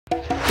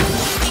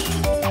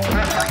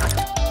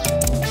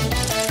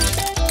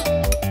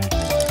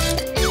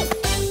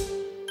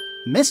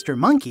Mr.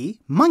 Monkey,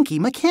 Monkey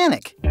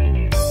Mechanic.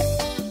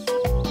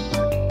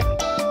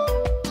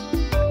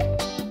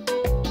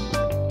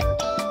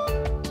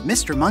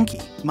 Mr. Monkey,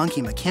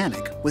 Monkey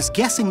Mechanic, was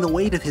guessing the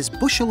weight of his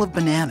bushel of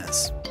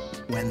bananas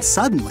when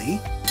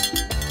suddenly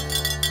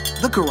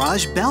the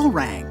garage bell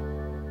rang.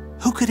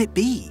 Who could it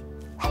be?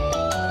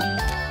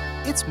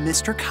 It's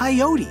Mr.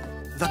 Coyote,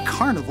 the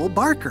carnival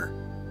barker.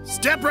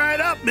 Step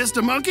right up,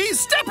 Mr. Monkey,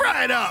 step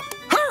right up!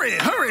 Hurry,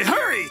 hurry,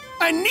 hurry!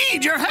 I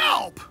need your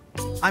help!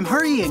 I'm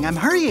hurrying,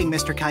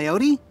 Mr.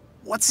 Coyote.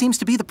 What seems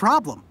to be the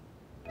problem?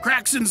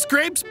 Cracks and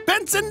scrapes,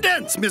 bents and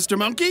dents, Mr.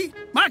 Monkey.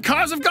 My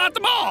cars have got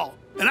them all,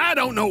 and I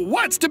don't know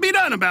what's to be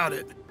done about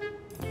it.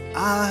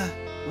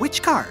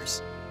 Which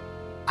cars?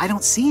 I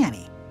don't see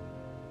any.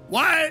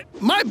 Why,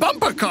 my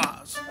bumper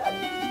cars.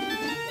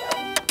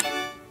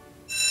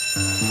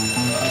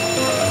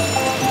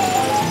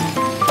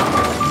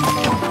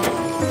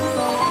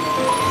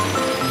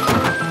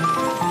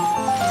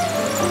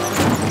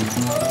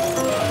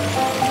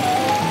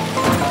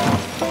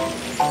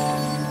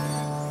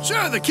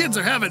 Sure, the kids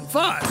are having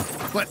fun,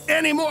 but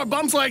any more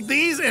bumps like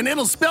these and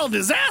it'll spell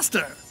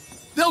disaster.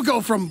 They'll go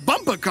from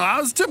bumper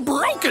cars to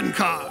broken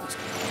cars.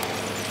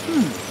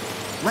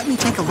 Let me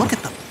take a look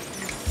at them.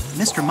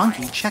 Mr.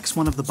 Monkey checks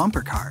one of the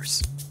bumper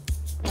cars.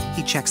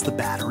 He checks the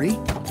battery.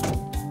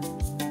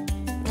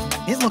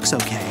 It looks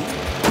okay.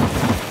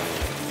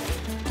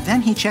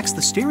 Then he checks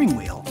the steering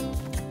wheel.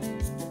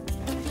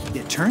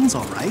 It turns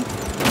all right.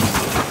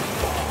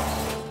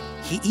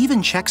 He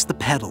even checks the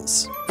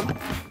pedals.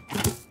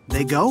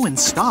 They go and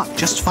stop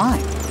just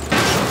fine.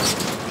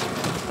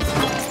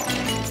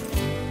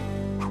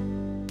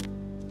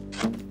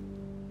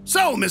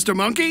 So, Mr.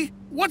 Monkey,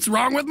 what's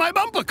wrong with my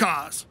bumper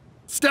cars?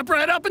 Step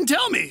right up and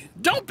tell me.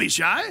 Don't be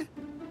shy.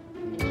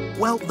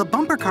 Well, the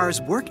bumper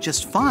cars work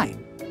just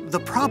fine. The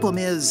problem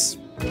is...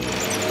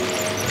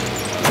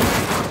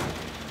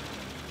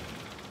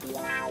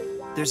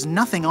 there's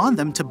nothing on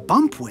them to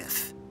bump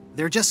with.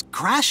 They're just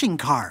crashing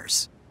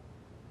cars.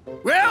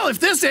 Well, if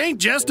this ain't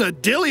just a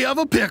dilly of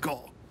a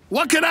pickle,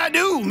 what can I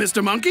do,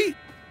 Mr. Monkey?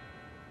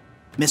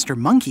 Mr.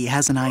 Monkey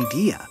has an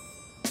idea.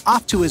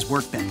 Off to his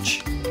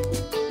workbench.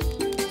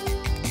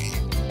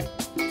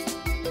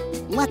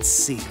 Let's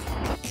see.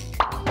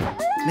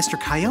 Mr.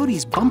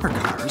 Coyote's bumper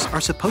cars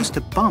are supposed to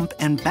bump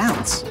and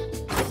bounce,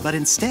 but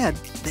instead,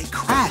 they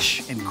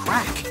crash and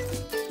crack.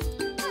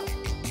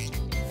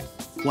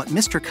 What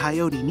Mr.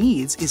 Coyote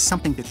needs is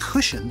something to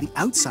cushion the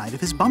outside of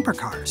his bumper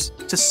cars,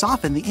 to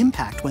soften the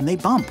impact when they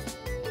bump.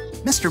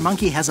 Mr.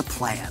 Monkey has a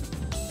plan.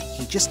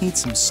 He just needs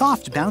some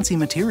soft, bouncy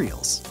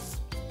materials.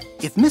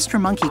 If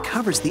Mr. Monkey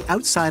covers the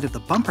outside of the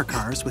bumper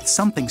cars with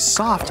something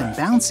soft and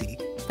bouncy,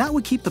 that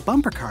would keep the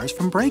bumper cars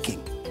from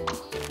breaking.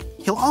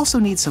 He'll also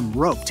need some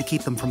rope to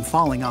keep them from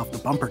falling off the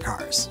bumper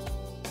cars.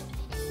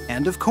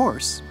 And of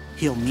course,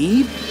 he'll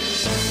need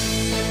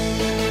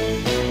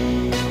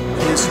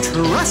his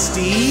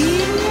trusty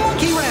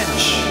monkey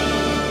wrench.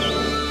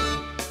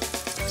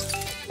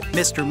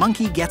 Mr.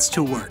 Monkey gets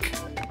to work.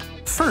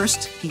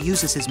 First, he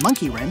uses his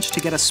monkey wrench to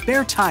get a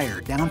spare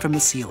tire down from the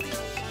ceiling.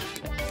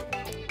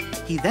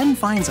 He then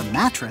finds a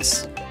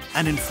mattress,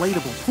 an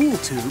inflatable pool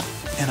tube,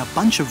 and a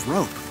bunch of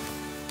rope.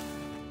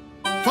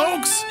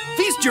 Folks,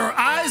 feast your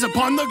eyes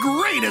upon the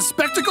greatest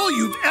spectacle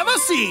you've ever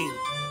seen.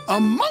 A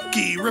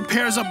monkey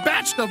repairs a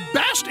batch of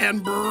bashed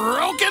and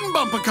broken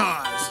bumper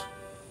cars.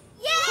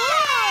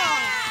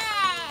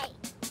 Yay!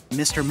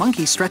 Mr.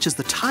 Monkey stretches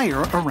the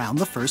tire around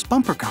the first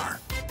bumper car.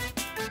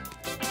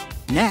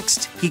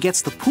 Next, he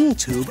gets the pool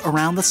tube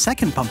around the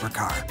second bumper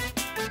car.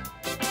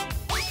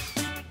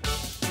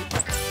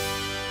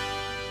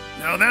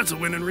 Now that's a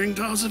winning ring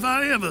toss if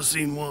I ever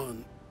seen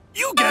one.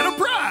 You get a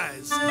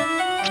prize.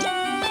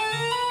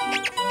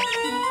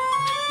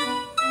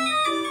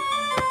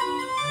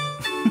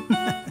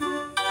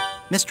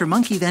 Mr.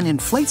 Monkey then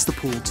inflates the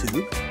pool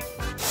tube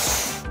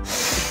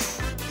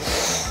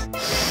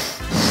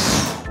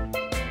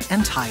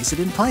and ties it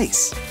in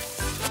place.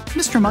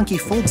 Mr. Monkey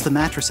folds the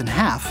mattress in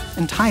half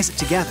and ties it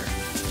together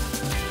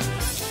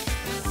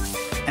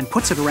and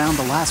puts it around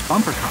the last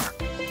bumper car,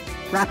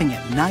 wrapping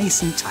it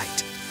nice and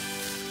tight.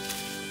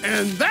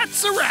 And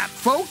that's a wrap,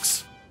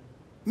 folks.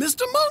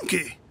 Mr.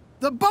 Monkey,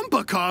 the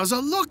bumper cars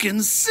are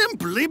looking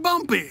simply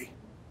bumpy.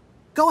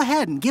 Go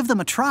ahead and give them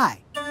a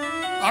try.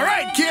 All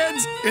right,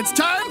 kids, it's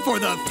time for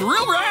the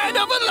thrill ride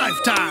of a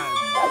lifetime.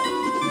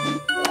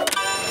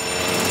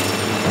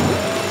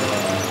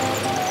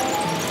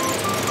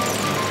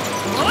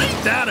 Well,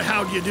 ain't that a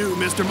how you do,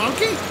 Mr.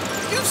 Monkey?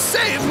 You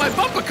saved my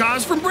bumper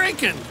cars from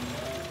breaking.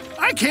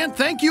 I can't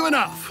thank you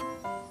enough,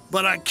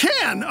 but I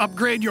can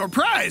upgrade your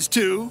prize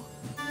to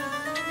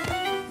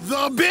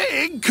the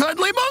Big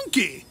Cuddly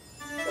Monkey.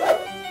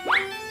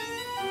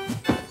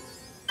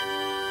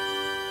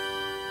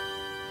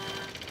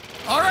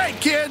 All right,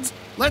 kids,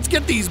 let's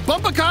get these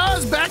bumper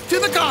cars back to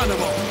the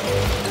carnival.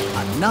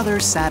 Another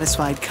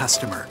satisfied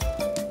customer.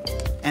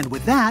 And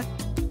with that,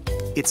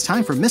 it's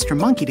time for Mr.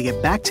 Monkey to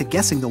get back to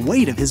guessing the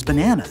weight of his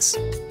bananas.